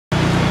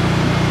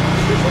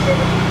I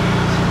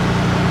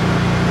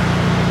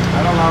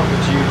don't know if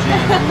it's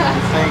Eugene.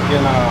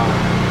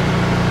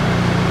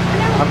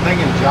 I'm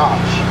thinking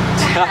Josh.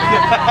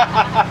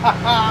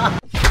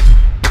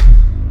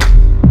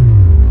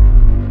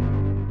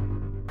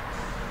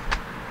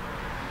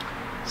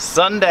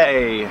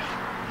 Sunday,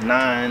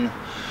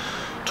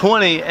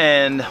 9:20,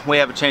 and we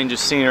have a change of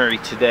scenery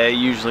today.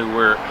 Usually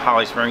we're at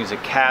Holly Springs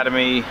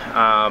Academy,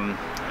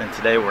 and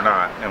today we're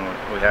not, and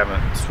we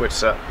haven't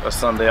switched up a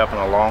Sunday up in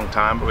a long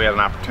time, but we had an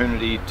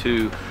opportunity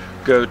to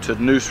go to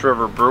Neuse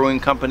River Brewing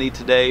Company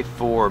today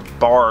for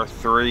Barre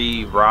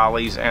 3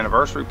 Raleigh's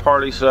anniversary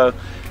party. So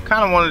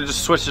kind of wanted to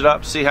just switch it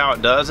up, see how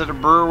it does at a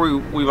brewery.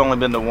 We've only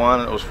been to one,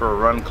 and it was for a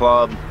run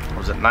club. It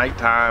was at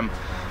nighttime,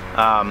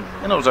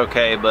 and it was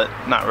okay, but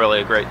not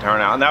really a great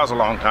turnout, and that was a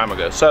long time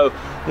ago. So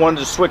wanted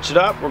to switch it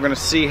up. We're gonna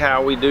see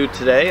how we do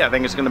today. I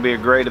think it's gonna be a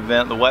great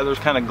event. The weather's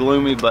kind of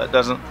gloomy, but it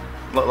doesn't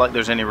look like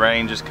there's any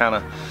rain, just kind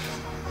of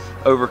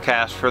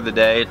overcast for the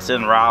day. It's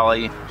in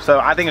Raleigh, so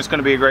I think it's going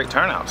to be a great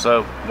turnout,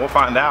 so we'll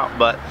find out.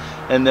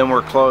 And then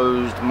we're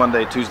closed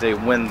Monday, Tuesday,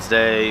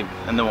 Wednesday,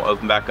 and then we'll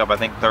open back up I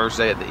think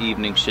Thursday at the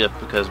evening shift,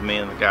 because me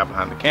and the guy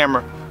behind the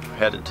camera are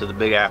headed to the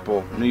Big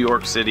Apple, New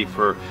York City,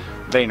 for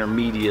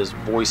VaynerMedia's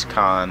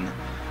VoiceCon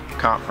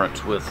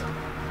conference with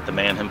the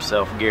man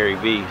himself, Gary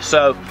V.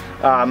 So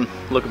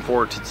looking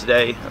forward to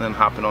today, and then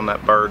hopping on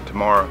that bird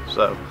tomorrow.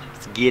 So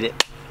let's get it.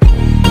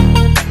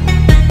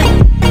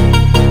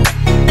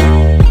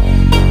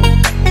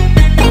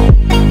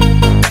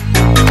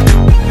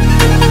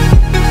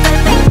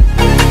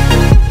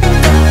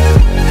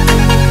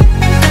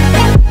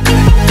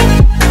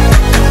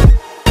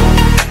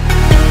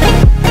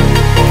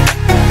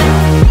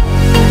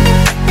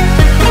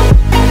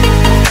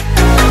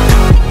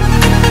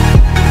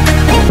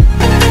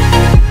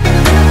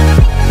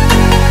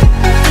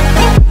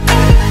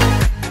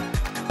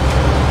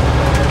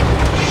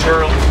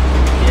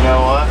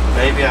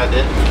 Maybe I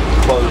didn't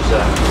close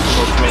that,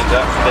 which means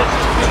that fish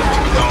is going to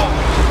be gone.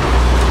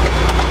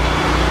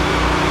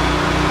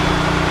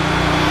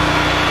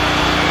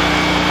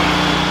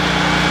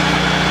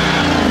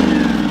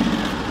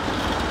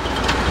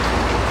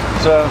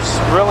 So it's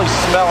really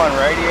smelling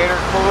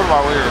radiator cooler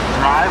while we were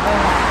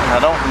driving.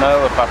 I don't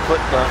know if I put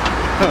the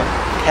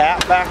cap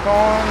back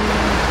on.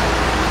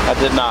 I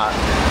did not.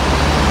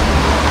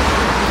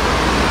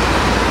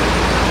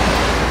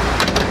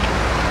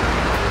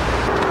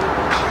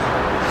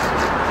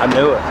 I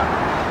knew it.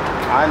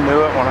 I knew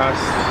it when I was...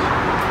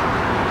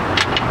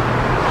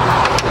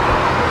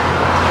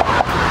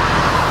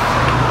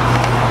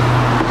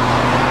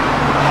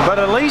 But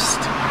at least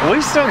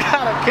we still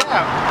got a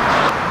cap.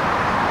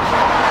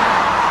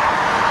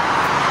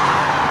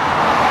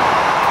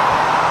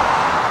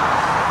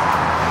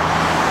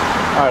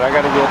 Alright, I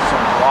gotta get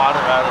some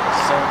water out of the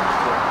sink.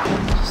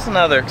 Just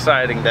another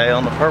exciting day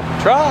on the Purple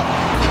Truck.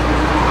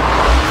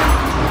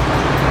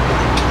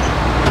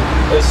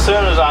 As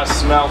soon as I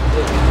smelled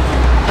it,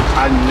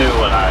 I knew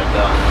what I had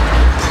done.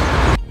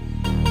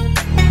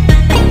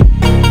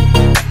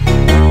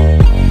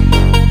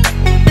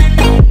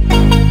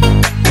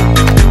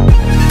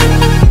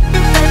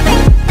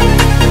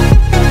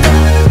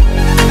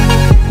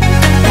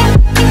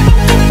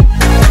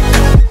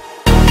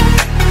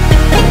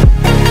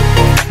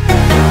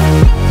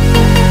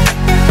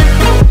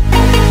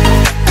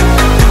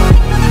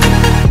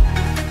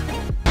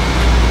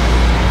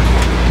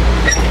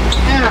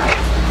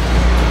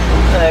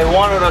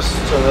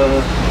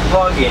 To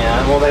plug in.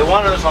 Well, they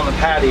wanted us on the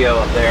patio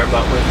up there,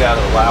 but we've got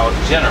a loud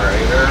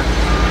generator.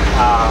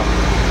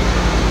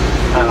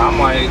 And I'm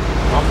like,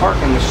 I'll park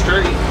in the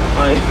street.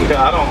 Like,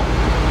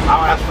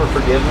 I'll ask for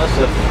forgiveness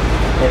if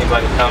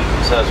anybody comes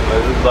and says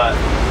move, but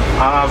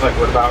I was like,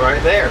 what about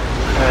right there?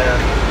 And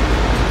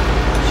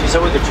she said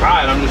we could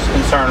try it. I'm just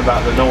concerned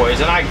about the noise,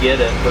 and I get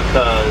it,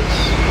 because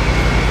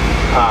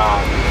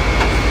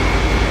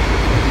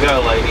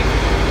go, lady.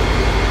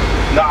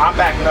 No, I'm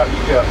backing up,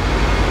 you go.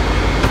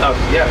 Oh,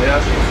 yeah,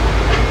 that's you.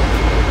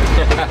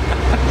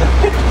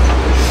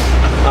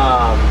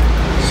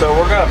 So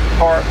we're going to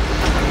park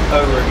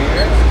over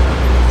here.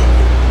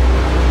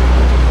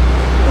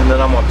 And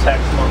then I'm going to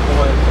text my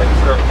boy at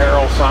Picture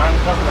Apparel Sign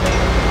Company,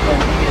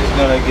 and he is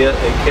going to get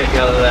a kick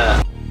out of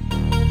that.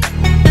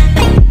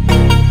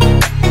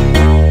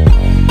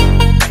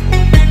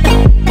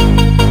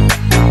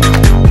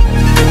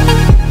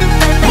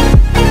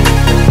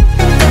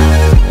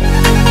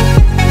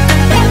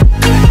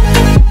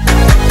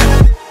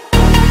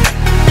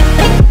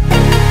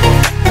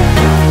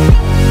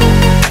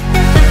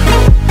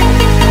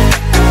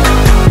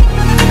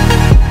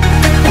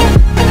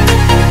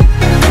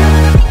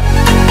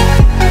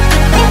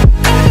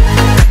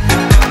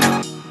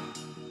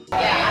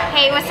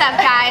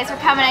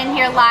 Coming in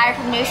here live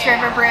from Neuse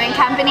River Brewing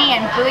Company,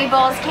 and Buoy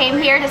Bowls came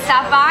here to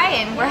stop by,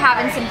 and we're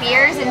having some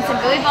beers and some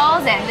Buoy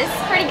Bowls, and this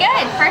is pretty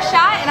good. First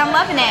shot, and I'm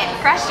loving it.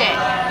 Crushed it.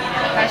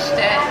 Crushed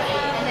it.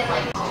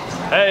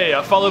 Hey,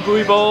 I follow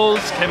Buoy Bowls,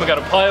 came and got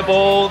a playa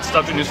bowl,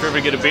 stopped at Neuse River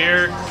to get a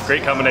beer.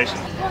 Great combination.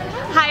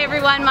 Hi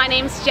everyone, my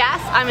name's Jess.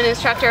 I'm an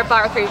instructor at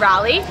Barre 3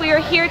 Raleigh. We are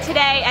here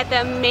today at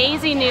the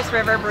amazing Neuse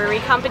River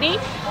Brewing Company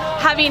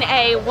having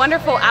a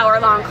wonderful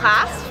hour-long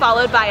class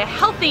followed by a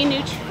healthy,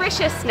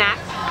 nutritious snack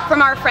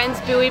from our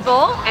friends Buoy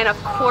and of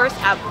course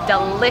a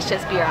delicious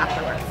beer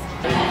afterwards.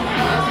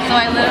 So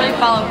I literally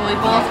follow Buoy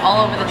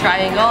all over the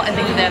triangle and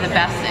think that they're the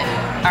best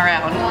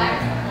around.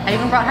 I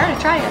even brought her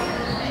to try it.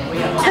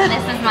 And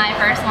this is my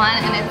first one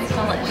and it's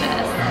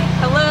delicious.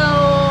 Hello!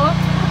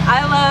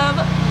 I love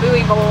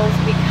Buoy bowls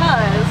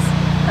because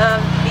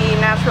of the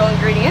natural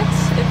ingredients.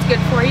 It's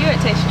good for you. It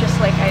tastes just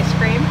like ice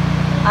cream.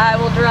 I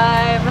will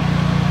drive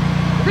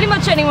pretty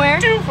much anywhere.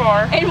 Too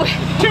far.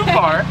 Too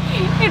far.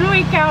 In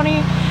Wake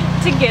County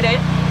to get it,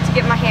 to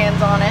get my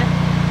hands on it.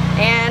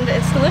 And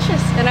it's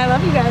delicious. And I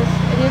love you guys.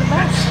 And you're the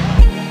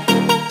best.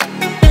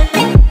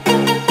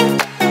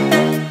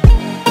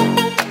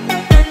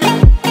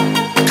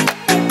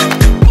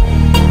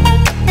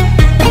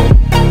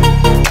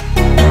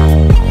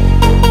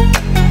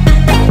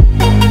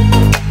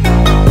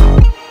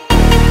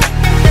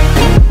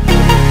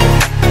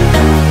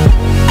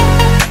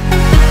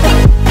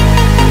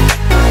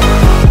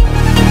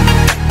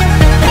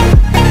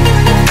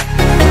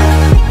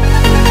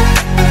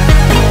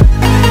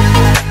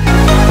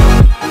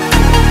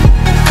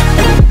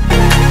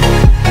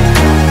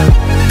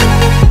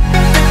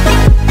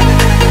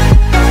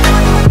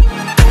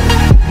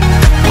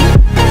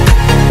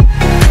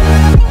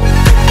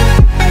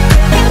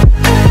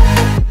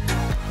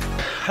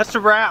 That's a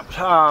wrap.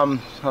 I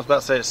was about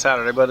to say it's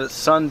Saturday, but it's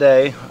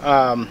Sunday. It's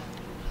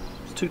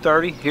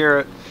 2:30 here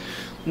at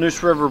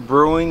Neuse River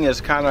Brewing.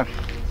 Is kind of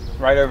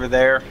right over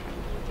there.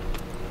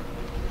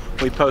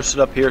 We posted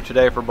up here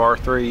today for Bar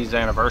 3's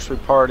anniversary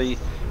party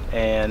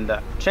and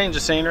change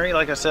of scenery,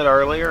 like I said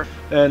earlier,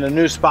 and a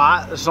new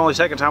spot. This is the only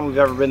second time we've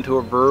ever been to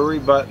a brewery,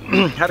 but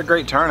had a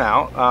great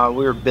turnout.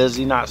 We were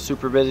busy, not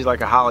super busy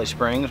like a Holly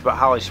Springs, but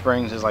Holly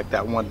Springs is like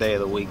that one day of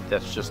the week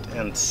that's just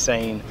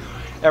insane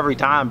every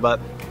time.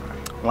 But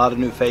a lot of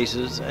new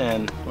faces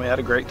and we had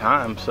a great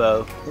time.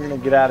 So we're gonna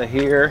get out of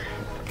here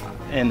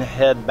and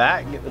head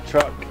back, get the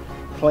truck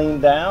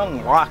cleaned down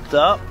and locked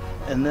up,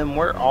 and then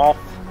we're off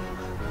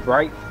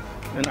bright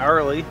and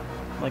early,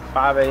 like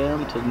 5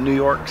 a.m. to New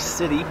York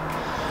City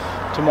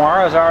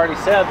tomorrow, as I already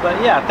said.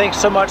 But yeah, thanks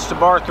so much to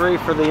Bar 3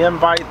 for the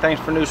invite.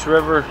 Thanks for Neuse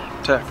River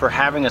for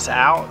having us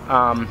out.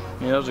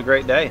 You know, it was a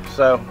great day.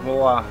 So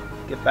we'll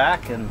get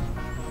back and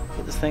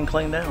get this thing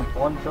cleaned down.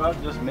 One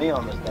truck, just me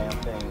on this damn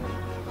thing.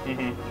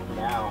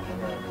 Now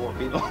there are 4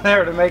 people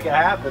there to make it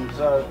happen.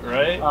 So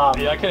right?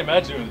 Yeah, I can't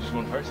imagine it was just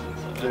one person.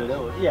 So.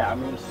 Dude, yeah, I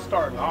mean,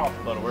 starting off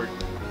a lot of work.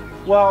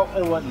 Well,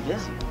 it wasn't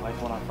busy like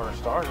when I first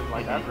started.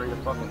 Like I'd read a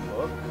fucking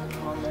book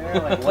on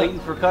there, like waiting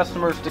for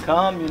customers to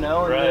come, you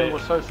know. And then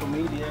with social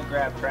media,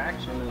 grab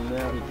traction, and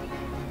then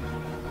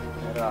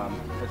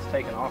it's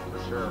taken off for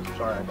sure.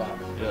 Sorry, I got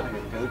like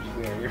a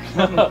goji berry or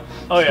something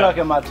stuck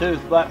in my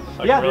tooth. But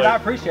yeah, dude, I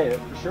appreciate it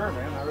for sure,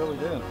 man. I really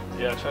do.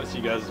 Yeah, I try to see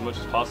you guys as much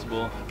as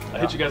possible. I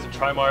hit you guys at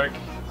Trimark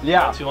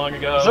not too long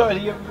ago. So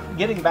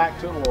getting back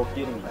to it, well,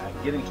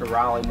 getting to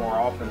Raleigh more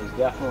often is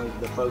definitely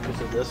the focus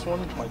of this one.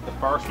 Like the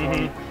first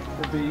one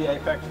would be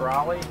Apex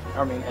Raleigh.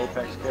 I mean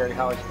Apex, Cary,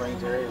 Holly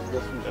Springs areas.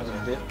 This one's going to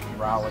hit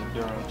Raleigh,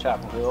 Durham,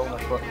 Chapel Hill.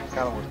 That's what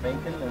kind of we're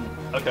thinking.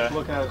 And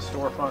looking at a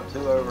storefront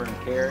too over in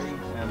Cary,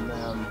 and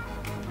then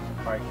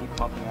probably keep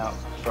pumping out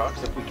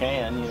trucks if we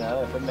can. You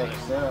know, if it makes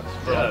sense.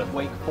 For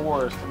Wake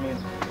Forest, I mean,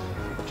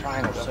 the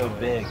triangle's so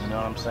big. You know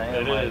what I'm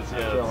saying? It is.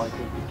 I feel like we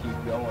could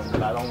keep going,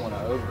 but I don't want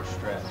to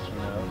overstretch. You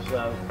know,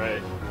 so.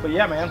 Right. But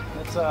yeah, man,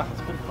 it's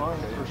been fun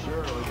for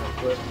sure. We just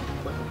quit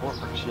the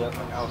corporate shit.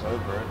 Like I was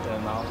over it,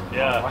 and I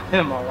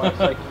was my wife's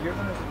like, "You're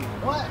gonna do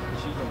what?"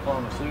 She's in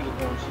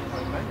pharmaceutical, and she's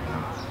like, "Maybe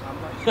not." I'm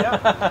like,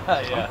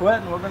 "Yeah, I'm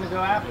quitting. We're gonna go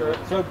after it."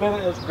 So it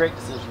was a great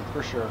decision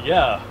for sure.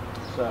 Yeah.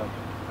 So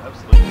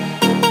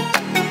absolutely.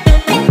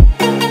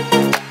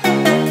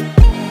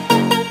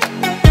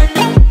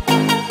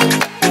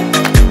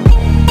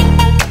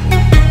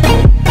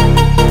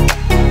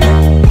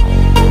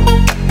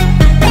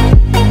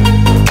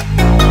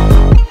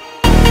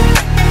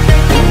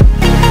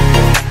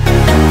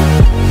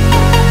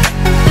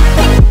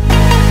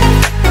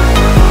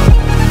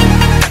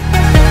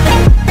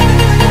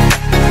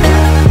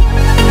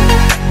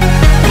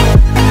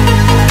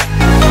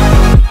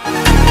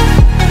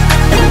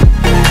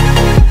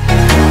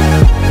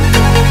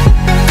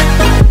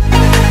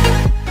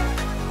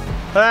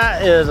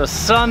 that is a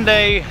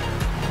Sunday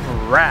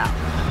wrap.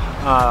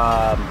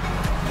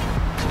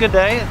 It's a good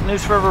day at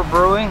Neuse River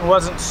Brewing.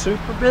 Wasn't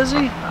super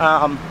busy,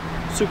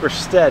 super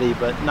steady,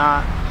 but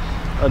not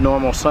a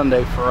normal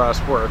Sunday for us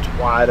where it's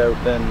wide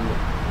open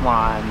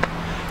line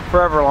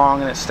forever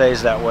long, and it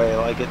stays that way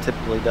like it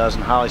typically does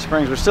in Holly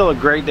Springs. But still a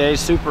great day.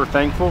 Super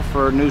thankful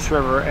for Neuse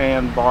River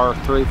and Bar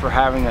 3 for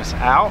having us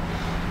out,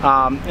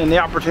 and the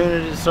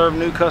opportunity to serve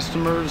new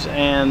customers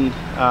and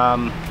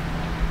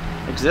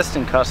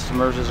existing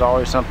customers is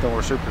always something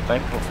we're super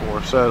thankful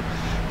for. So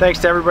thanks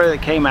to everybody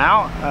that came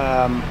out.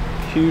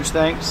 Huge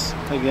thanks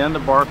again to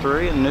Bar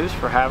 3 and Neuse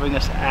for having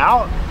us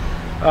out.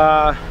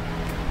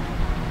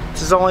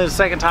 This is only the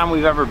second time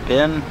we've ever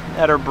been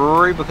at a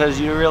brewery, because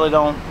you really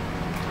don't,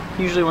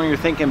 usually when you're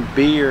thinking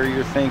beer,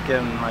 you're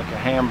thinking like a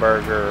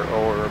hamburger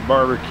or a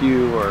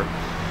barbecue or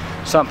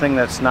something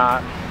that's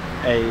not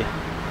a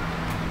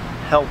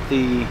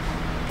healthy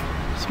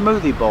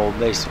smoothie bowl,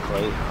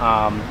 basically.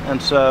 And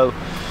so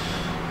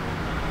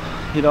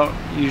you don't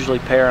usually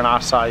pair an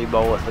acai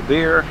bowl with a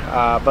beer,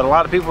 but a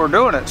lot of people are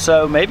doing it,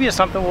 so maybe it's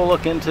something we'll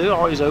look into.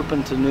 Always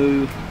open to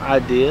new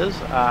ideas,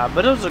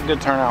 but it was a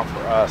good turnout for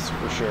us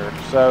for sure.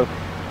 So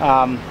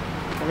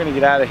we're gonna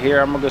get out of here.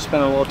 I'm gonna go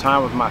spend a little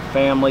time with my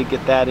family,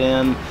 get that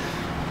in.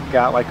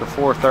 Got like a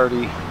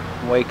 4:30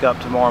 wake up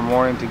tomorrow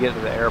morning to get to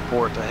the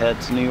airport to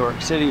head to New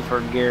York City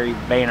for Gary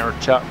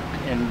Vaynerchuk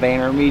and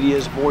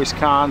VaynerMedia's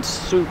VoiceCon.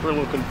 Super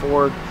looking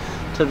forward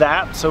to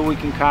that, so we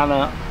can kind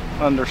of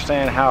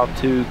understand how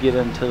to get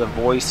into the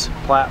voice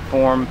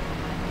platform,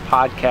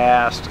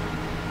 podcast,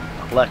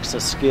 Alexa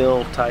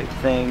skill type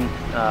thing,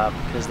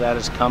 because that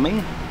is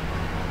coming,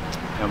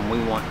 and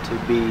we want to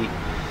be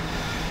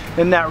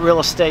in that real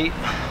estate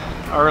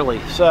early.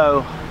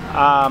 So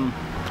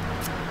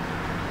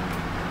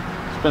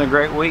it's been a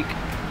great week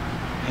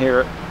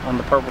here on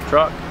the Purple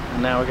Truck,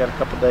 and now we got a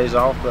couple days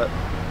off, but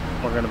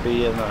we're going to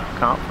be in a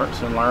conference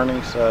and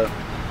learning, so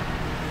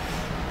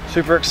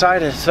super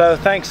excited. So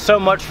thanks so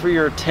much for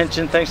your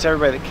attention. Thanks to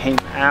everybody that came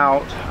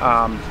out.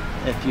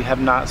 If you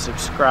have not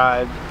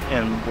subscribed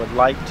and would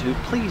like to,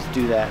 please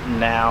do that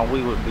now.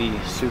 We would be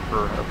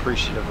super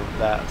appreciative of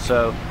that.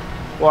 So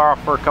we're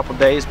off for a couple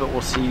days, but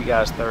we'll see you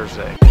guys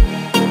Thursday.